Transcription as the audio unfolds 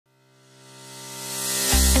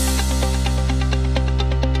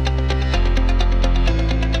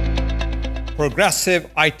progressive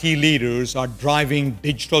IT leaders are driving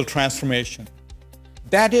digital transformation.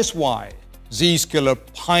 That is why Zscaler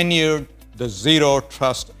pioneered the Zero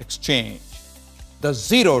Trust Exchange. The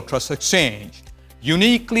Zero Trust Exchange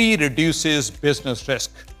uniquely reduces business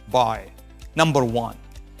risk by, number one,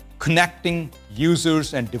 connecting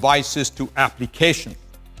users and devices to applications,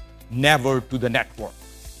 never to the network.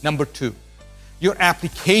 Number two, your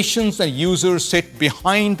applications and users sit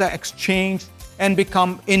behind the exchange and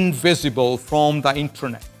become invisible from the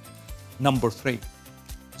internet. Number three,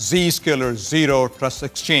 Zscaler Zero Trust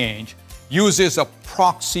Exchange uses a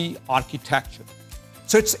proxy architecture.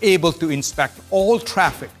 So it's able to inspect all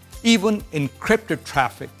traffic, even encrypted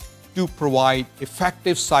traffic, to provide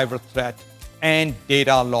effective cyber threat and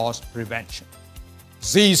data loss prevention.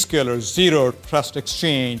 Zscaler Zero Trust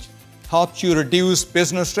Exchange helps you reduce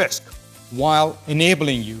business risk while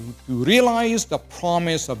enabling you to realize the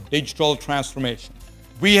promise of digital transformation.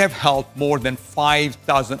 We have helped more than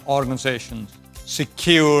 5,000 organizations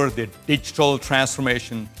secure their digital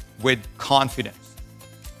transformation with confidence.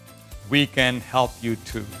 We can help you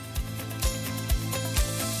too.